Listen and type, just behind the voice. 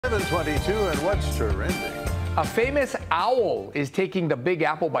7:22 and what's trending? A famous owl is taking the Big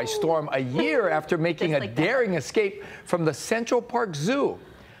Apple by storm a year after making a daring escape from the Central Park Zoo.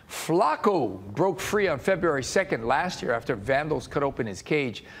 Flaco broke free on February 2nd last year after vandals cut open his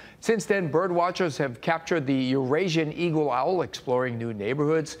cage. Since then, birdwatchers have captured the Eurasian eagle owl exploring new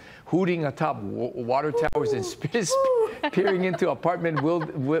neighborhoods, hooting atop water towers and peering into apartment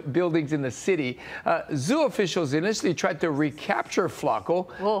buildings in the city. Zoo officials initially tried to recapture Flaco,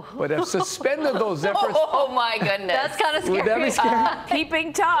 but have suspended those efforts. Oh my goodness. That's kind of scary. Would that be scary?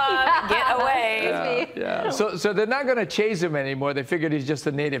 Peeping Tom, get away. Yeah. So they're not going to chase him anymore. They figured he's just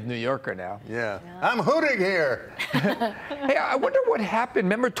a native New Yorker now. Yeah. I'm hooting here. Hey, I wonder what happened.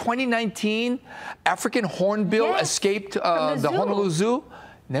 Remember 2019, African hornbill escaped the Honolulu Zoo?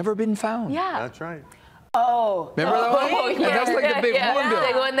 Never been found. Yeah. That's right. Oh. Remember that one? Oh, And that's like the big hornbill.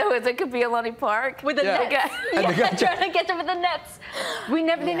 The one that was at Kapi'olani Park. With the nets. And the guy Trying to catch him with the nets. They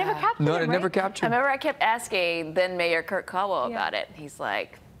never captured No, him, they never captured I him. remember I kept asking then Mayor Kurt Caldwell about it. He's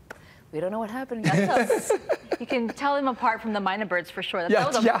like, we don't know what happened. That's You can tell him apart from the minor birds for sure. That Yeah,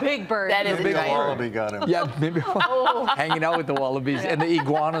 was a big bird. That is Maybe a a giant. wallaby got him. Yeah, maybe hanging out with the wallabies and the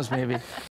iguanas, maybe.